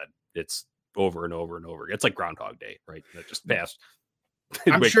like I said, it's over and over and over. It's like Groundhog Day, right? That just passed.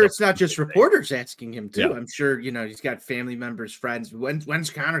 I'm sure it's not just reporters asking him too. Yeah. I'm sure, he's got family members, friends. When's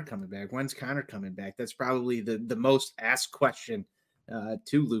Connor coming back? When's Connor coming back? That's probably the most asked question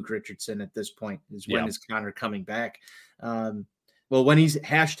to Luke Richardson at this point is when is Connor coming back? Well, when he's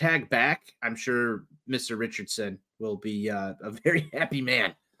 #back, I'm sure Mr. Richardson will be a very happy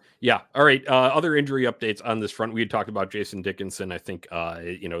man. Yeah. All right. Other injury updates on this front. We had talked about Jason Dickinson. I think,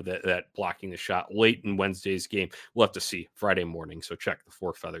 that blocking the shot late in Wednesday's game. We'll have to see Friday morning. So check the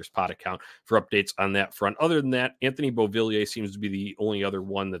Four Feathers pod account for updates on that front. Other than that, Anthony Beauvillier seems to be the only other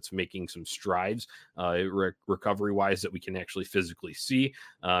one that's making some strides recovery wise that we can actually physically see.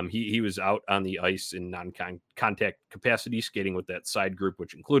 He was out on the ice in non-contact capacity, skating with that side group,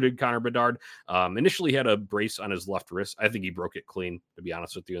 which included Connor Bedard. Initially had a brace on his left wrist. I think he broke it clean, to be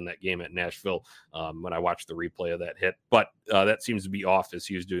honest with you, in that game at Nashville when I watched the replay of that hit. But that seems to be off as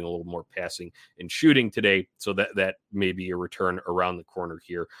he was doing a little more passing and shooting today. So that may be a return around the corner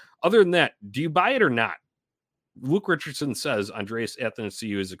here. Other than that, do you buy it or not? Luke Richardson says Andreas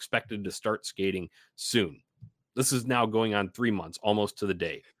Athanasiou is expected to start skating soon. This is now going on 3 months, almost to the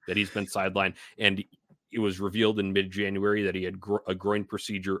day that he's been sidelined. And it was revealed in mid-January that he had a groin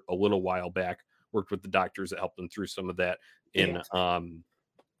procedure a little while back, worked with the doctors that helped him through some of that in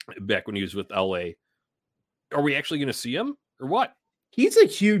back when he was with LA. Are we actually going to see him or what? He's a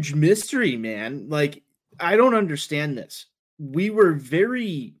huge mystery, man. Like, I don't understand this. We were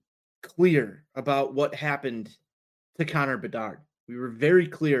very clear about what happened to Connor Bedard. We were very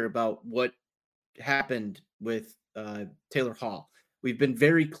clear about what happened with Taylor Hall. We've been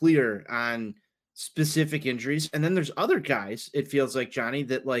very clear on specific injuries. And then there's other guys, it feels like, Johnny,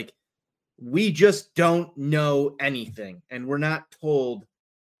 that like we just don't know anything. And we're not told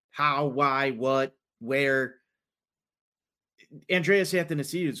how, why, what, where. Andreas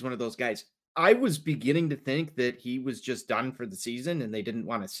Athanasiou is one of those guys. I was beginning to think that he was just done for the season and they didn't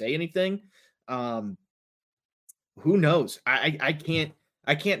want to say anything. Who knows? I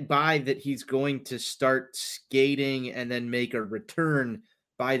can't buy that he's going to start skating and then make a return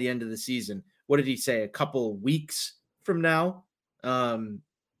by the end of the season. What did he say? A couple weeks from now,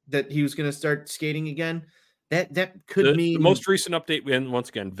 that he was going to start skating again. That could mean the most recent update, and once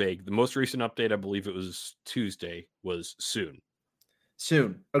again, vague. The most recent update, I believe it was Tuesday, was soon.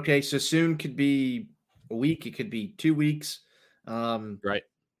 Soon. Okay, so soon could be a week. It could be 2 weeks. Right.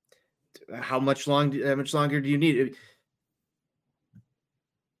 How much longer do you need?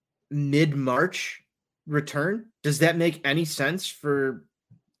 Mid-March return? Does that make any sense for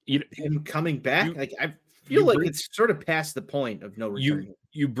him coming back? I feel like it's sort of past the point of no return.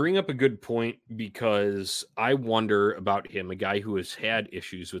 You bring up a good point, because I wonder about him, a guy who has had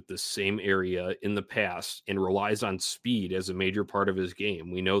issues with this same area in the past and relies on speed as a major part of his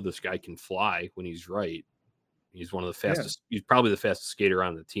game. We know this guy can fly when he's right. He's one of the fastest. Yeah. He's probably the fastest skater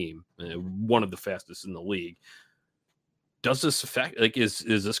on the team, one of the fastest in the league. Does this affect, like, is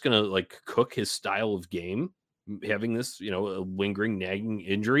this going to like cook his style of game, having this, a lingering, nagging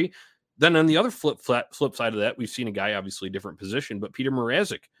injury? Then on the other flip side of that, we've seen a guy, obviously different position, but Peter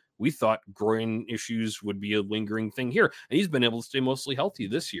Mrazek. We thought groin issues would be a lingering thing here, and he's been able to stay mostly healthy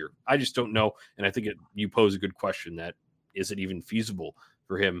this year. I just don't know, and I think you pose a good question, that is it even feasible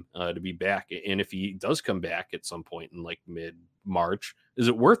for him to be back? And if he does come back at some point in like mid-March, is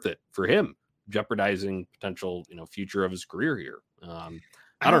it worth it for him, jeopardizing potential future of his career here?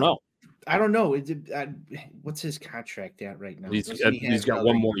 I don't know. I don't know. What's his contract at right now? He's got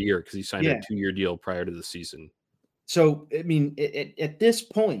one more year because he signed a 2-year deal prior to the season. So, I mean, at this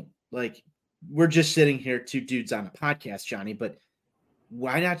point, like, we're just sitting here, two dudes on a podcast, Johnny, but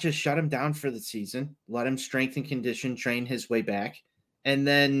why not just shut him down for the season, let him strength and condition, train his way back, and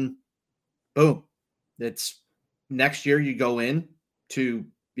then boom, it's next year you go in to,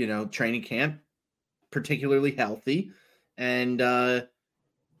 training camp, particularly healthy. And,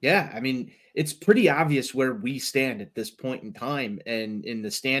 I mean, it's pretty obvious where we stand at this point in time and in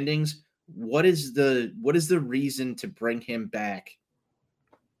the standings. What is the reason to bring him back?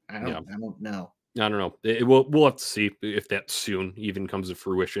 I don't know. I don't know. We'll have to see if that soon even comes to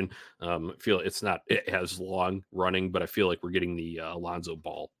fruition. I feel it has long running, but I feel like we're getting the Alonzo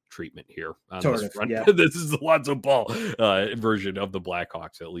Ball treatment here on Sort this of, front. yeah. This is the Lonzo Ball version of the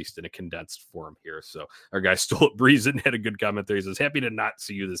Blackhawks, at least in a condensed form here. So our guy Stolip Breezen had a good comment there. He says, happy to not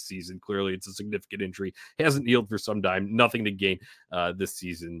see you this season. Clearly, it's a significant injury. Hasn't healed for some time. Nothing to gain this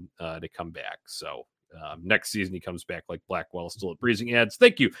season to come back. So next season he comes back like Blackwell. Still at Breezing ads.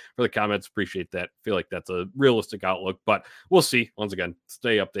 Thank you for the comments. Appreciate that. Feel like that's a realistic outlook, but we'll see. Once again,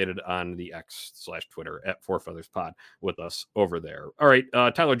 stay updated on the X/Twitter at 4FeathersPod with us over there. All right,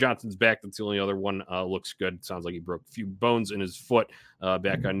 Tyler Johnson's back. That's the only other one. Looks good. Sounds like he broke a few bones in his foot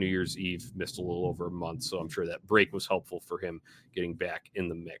back on New Year's Eve. Missed a little over a month, so I'm sure that break was helpful for him getting back in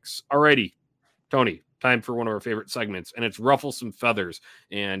the mix. All righty, Tony, time for one of our favorite segments, and it's Ruffle Some Feathers.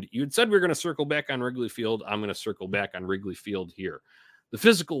 And you had said we were going to circle back on Wrigley Field. I'm going to circle back on Wrigley Field here. The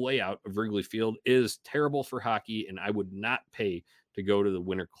physical layout of Wrigley Field is terrible for hockey, and I would not pay to go to the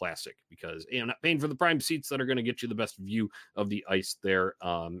Winter Classic because I'm not paying for the prime seats that are going to get you the best view of the ice there.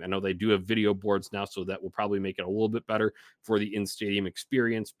 I know they do have video boards now, so that will probably make it a little bit better for the in-stadium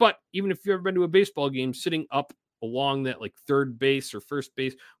experience. But even if you've ever been to a baseball game, sitting up along that like third base or first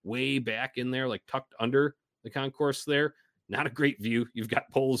base, way back in there, like tucked under the concourse there, not a great view. You've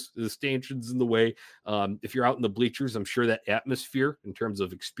got poles, the stanchions in the way. If you're out in the bleachers, I'm sure that atmosphere in terms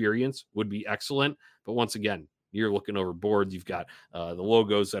of experience would be excellent. But once again, you're looking over boards. You've got the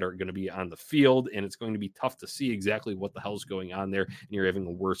logos that are going to be on the field, and it's going to be tough to see exactly what the hell's going on there. And you're having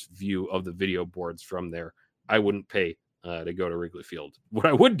a worse view of the video boards from there. I wouldn't pay to go to Wrigley Field. What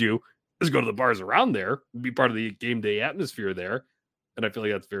I would do is go to the bars around there, be part of the game day atmosphere there. And I feel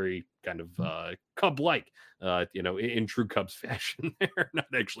like that's very kind of Cub-like, in true Cubs fashion there, not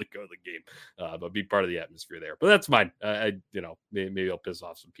actually go to the game, but be part of the atmosphere there. But that's mine. Maybe I'll piss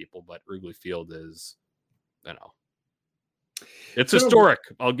off some people, but Wrigley Field is, it's historic.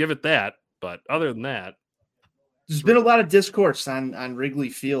 I'll give it that. But other than that, there's been a lot of discourse on Wrigley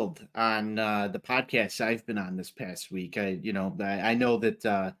Field on the podcasts I've been on this past week. I know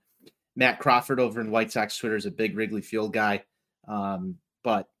that Matt Crawford over in White Sox Twitter is a big Wrigley Field guy.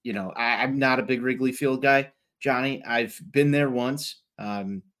 But I'm not a big Wrigley Field guy, Johnny. I've been there once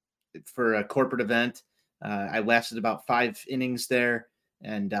for a corporate event. I lasted about 5 innings there,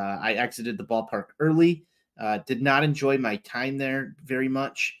 and I exited the ballpark early. Did not enjoy my time there very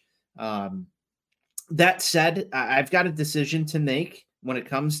much. That said, I've got a decision to make when it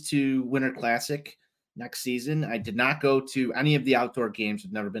comes to Winter Classic next season. I did not go to any of the outdoor games.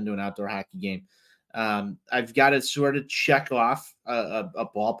 I've never been to an outdoor hockey game. I've got to sort of check off a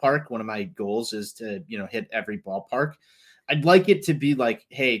ballpark. One of my goals is to, hit every ballpark. I'd like it to be like,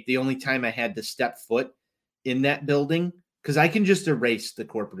 hey, the only time I had to step foot in that building, because I can just erase the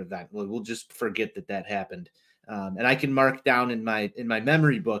corporate event. We'll just forget that happened. And I can mark down in my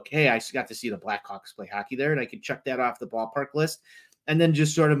memory book, hey, I got to see the Blackhawks play hockey there, and I can check that off the ballpark list and then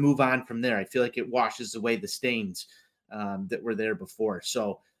just sort of move on from there. I feel like it washes away the stains that were there before.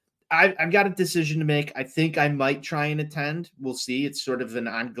 So I've got a decision to make. I think I might try and attend. We'll see. It's sort of an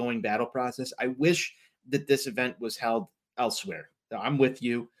ongoing battle process. I wish that this event was held elsewhere. I'm with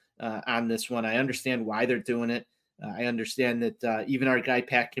you on this one. I understand why they're doing it. I understand that even our guy,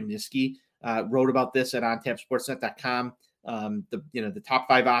 Pat Kaminsky, wrote about this at ontapsportsnet.com. The top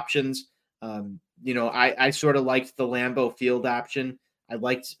 5 options. I sort of liked the Lambeau Field option. I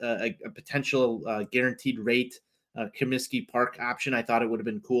liked a potential guaranteed rate Comiskey Park option. I thought it would have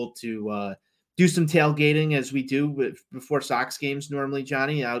been cool to do some tailgating as we do before Sox games normally,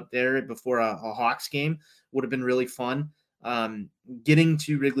 Johnny, out there before a Hawks game would have been really fun. Getting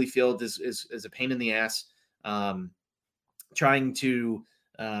to Wrigley Field is a pain in the ass. Trying to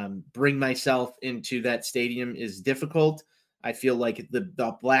bring myself into that stadium is difficult. I feel like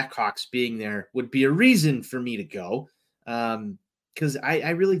the Blackhawks being there would be a reason for me to go. Because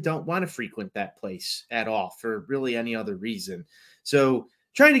I really don't want to frequent that place at all for really any other reason. So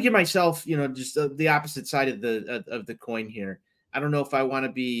trying to give myself, just the opposite side of the coin here. I don't know if I want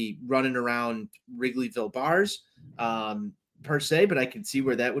to be running around Wrigleyville bars per se, but I can see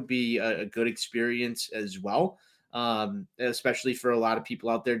where that would be a good experience as well. Especially for a lot of people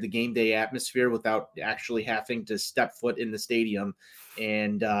out there, the game day atmosphere without actually having to step foot in the stadium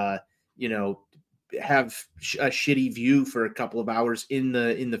and, have a shitty view for a couple of hours in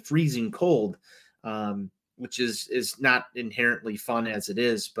the freezing cold, which is not inherently fun as it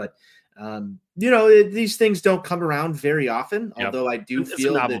is. But, these things don't come around very often, although I do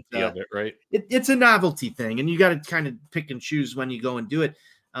feel a novelty of it, right? It's a novelty thing, and you got to kind of pick and choose when you go and do it.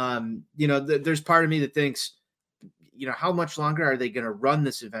 There's part of me that thinks, how much longer are they going to run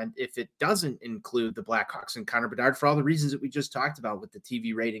this event if it doesn't include the Blackhawks and Connor Bedard for all the reasons that we just talked about with the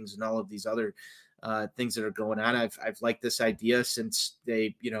TV ratings and all of these other things that are going on. I've liked this idea since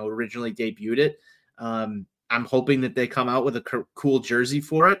they, originally debuted it. I'm hoping that they come out with a cool jersey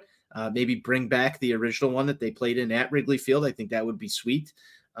for it. Maybe bring back the original one that they played in at Wrigley Field. I think that would be sweet.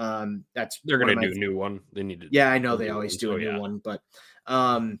 They're going to do a new one. They need to. Yeah, I know they always do a new one, but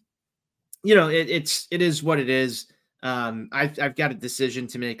it is what it is. I've got a decision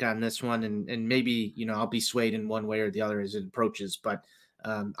to make on this one, and maybe I'll be swayed in one way or the other as it approaches. But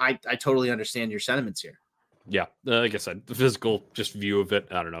I totally understand your sentiments here. Yeah, like I said, the physical just view of it.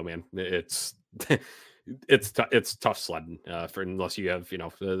 I don't know, man. It's it's tough sledding for unless you have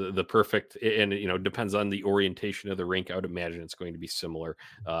the perfect, and depends on the orientation of the rink. I would imagine it's going to be similar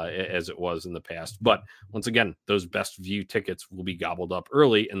as it was in the past, but once again, those best view tickets will be gobbled up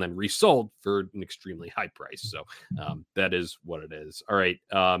early and then resold for an extremely high price. So that is what it is. All right,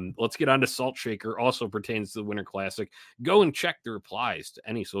 let's get on to Salt Shaker. Also pertains to the Winter Classic. Go and check the replies to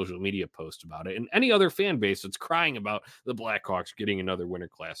any social media post about it and any other fan base that's crying about the Blackhawks getting another Winter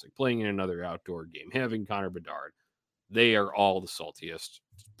Classic, playing in another outdoor game, having Connor Bedard. They are all the saltiest.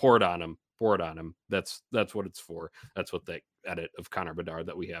 Pour it on them. Pour it on them. That's what it's for. That's what the edit of Connor Bedard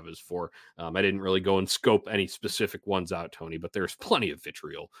that we have is for. I didn't really go and scope any specific ones out, Tony, but there's plenty of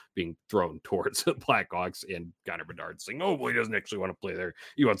vitriol being thrown towards the Blackhawks and Connor Bedard saying, "Oh, well, he doesn't actually want to play there.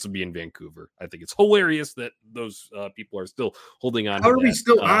 He wants to be in Vancouver." I think it's hilarious that those people are still holding on. How are we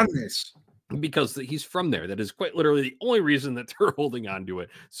still on this? Because he's from there. That is quite literally the only reason that they're holding on to it.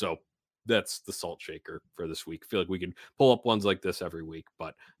 So that's the Salt Shaker for this week. I feel like we can pull up ones like this every week,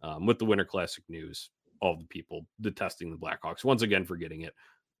 but with the Winter Classic news, all the people detesting the Blackhawks once again for getting it,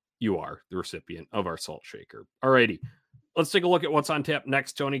 you are the recipient of our Salt Shaker. Alrighty. Let's take a look at what's on tap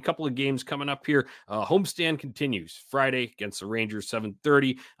next, Tony. A couple of games coming up here. Homestand continues Friday against the Rangers,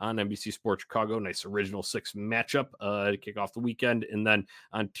 7:30 on NBC Sports Chicago. Nice original 6 matchup to kick off the weekend. And then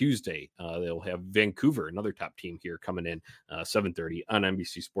on Tuesday, they'll have Vancouver, another top team here, coming in 7:30 on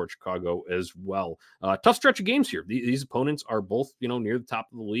NBC Sports Chicago as well. Tough stretch of games here. These opponents are both, near the top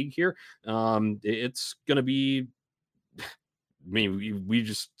of the league here. It's going to be... I mean, we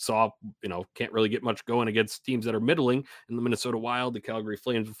just saw, can't really get much going against teams that are middling in the Minnesota Wild, the Calgary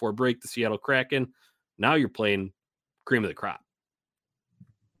Flames before break, the Seattle Kraken. Now you're playing cream of the crop.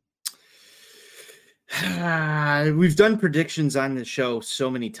 We've done predictions on the show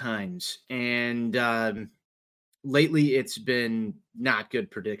so many times, and lately it's been not good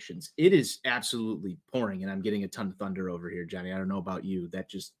predictions. It is absolutely pouring, and I'm getting a ton of thunder over here, Johnny. I don't know about you.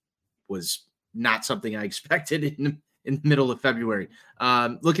 That just was not something I expected in the middle of February.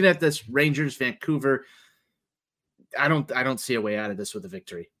 Looking at this Rangers, Vancouver, I don't see a way out of this with a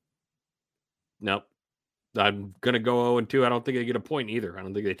victory. Nope. I'm going to go 0-2. I don't think they get a point either. I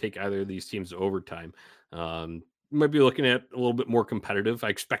don't think they take either of these teams to overtime. Might be looking at a little bit more competitive. I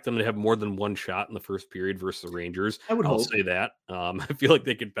expect them to have more than one shot in the first period versus the Rangers. I'll say that. I feel like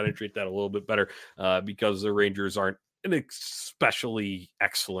they can penetrate that a little bit better because the Rangers aren't an especially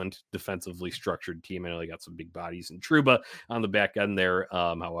excellent defensively structured team. I know they got some big bodies and Trouba on the back end there.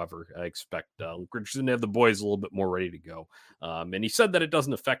 However, I expect Luke Richardson to have the boys a little bit more ready to go. And he said that it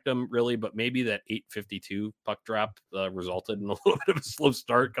doesn't affect them really, but maybe that 8:52 puck drop resulted in a little bit of a slow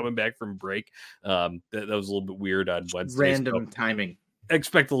start coming back from break. That was a little bit weird on Wednesday. Random timing. I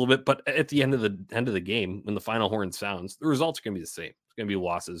expect a little bit, but at the end of the game, when the final horn sounds, the results are going to be the same. It's going to be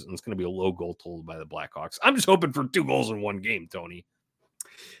losses, and it's going to be a low goal total by the Blackhawks. I'm just hoping for 2 goals in one game, Tony.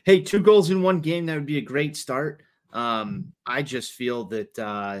 Hey, 2 goals in one game, that would be a great start. I just feel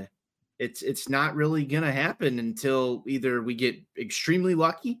that it's not really going to happen until either we get extremely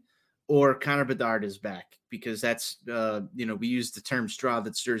lucky or Connor Bedard is back, because that's, we use the term straw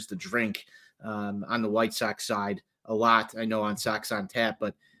that stirs the drink on the White Sox side a lot. I know on Sox on Tap,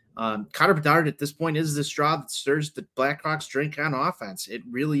 but Connor Bedard at this point is the straw that stirs the Blackhawks drink on offense. It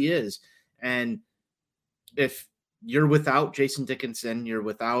really is. And if you're without Jason Dickinson, you're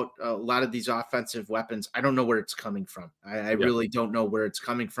without a lot of these offensive weapons, I don't know where it's coming from. I really don't know where it's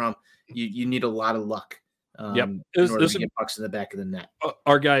coming from. You need a lot of luck. In order to get pucks in the back of the net.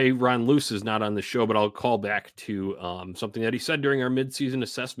 Our guy Ron Luce is not on the show, but I'll call back to something that he said during our midseason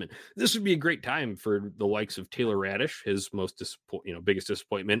assessment. This would be a great time for the likes of Taylor Radish, his most biggest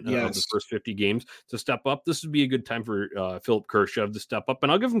disappointment of the first 50 games, to step up. This would be a good time for Philip Kershev to step up,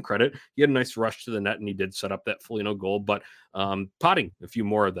 and I'll give him credit. He had a nice rush to the net, and he did set up that Foligno goal, but potting a few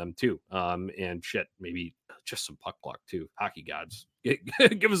more of them too, and maybe just some puck luck too. Hockey gods,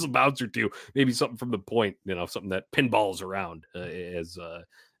 give us a bounce or two, maybe something from the point, something that pinballs around, as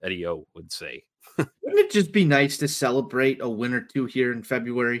Eddie O would say. Wouldn't it just be nice to celebrate a win or two here in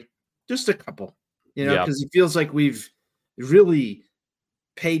February? Just a couple, because it feels like we've really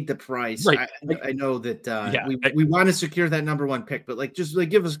paid the price. Right. I know that Yeah. we want to secure that number one pick, but like just like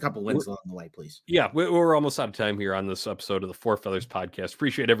give us a couple wins along the way, please. Yeah, we're almost out of time here on this episode of the Four Feathers podcast.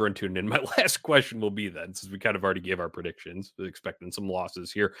 Appreciate everyone tuning in. My last question will be then, since we kind of already gave our predictions, expecting some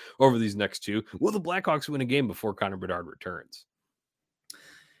losses here over these next two. Will the Blackhawks win a game before Connor Bedard returns?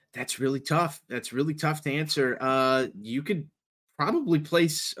 That's really tough. That's really tough to answer. You could probably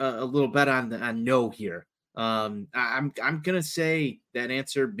place a little bet on no here. I'm gonna say that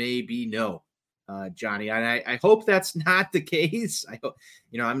answer may be no, Johnny. And I hope that's not the case. I hope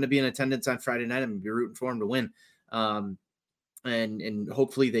I'm gonna be in attendance on Friday night. I'm gonna be rooting for them to win. And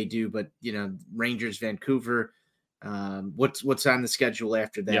hopefully they do. But Rangers, Vancouver. What's on the schedule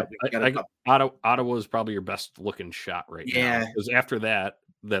after that? Ottawa is probably your best looking shot right now. Because after that,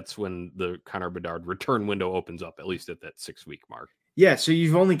 that's when the Connor Bedard return window opens up, at least at that 6-week mark. Yeah, so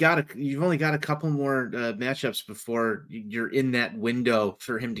you've only got a couple more matchups before you're in that window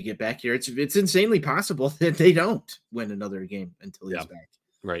for him to get back here. It's insanely possible that they don't win another game until he's back.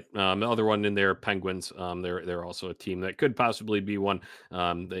 Right. The other one in there, Penguins. They're also a team that could possibly be one.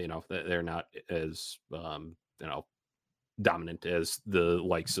 They're not as dominant as the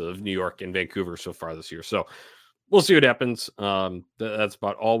likes of New York and Vancouver so far this year. So we'll see what happens. That's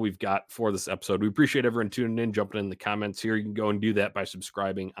about all we've got for this episode. We appreciate everyone tuning in, jumping in the comments here. You can go and do that by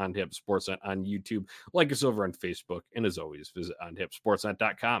subscribing on Tap Sportsnet on YouTube. Like us over on Facebook. And as always, visit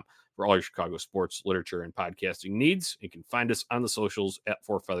ontapsportsnet.com for all your Chicago sports, literature, and podcasting needs. You can find us on the socials at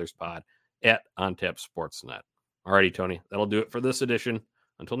Four Feathers Pod, at OnTap Sportsnet. All righty, Tony. That'll do it for this edition.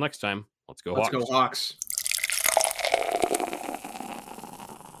 Until next time, let's go Hawks. Let's go Hawks.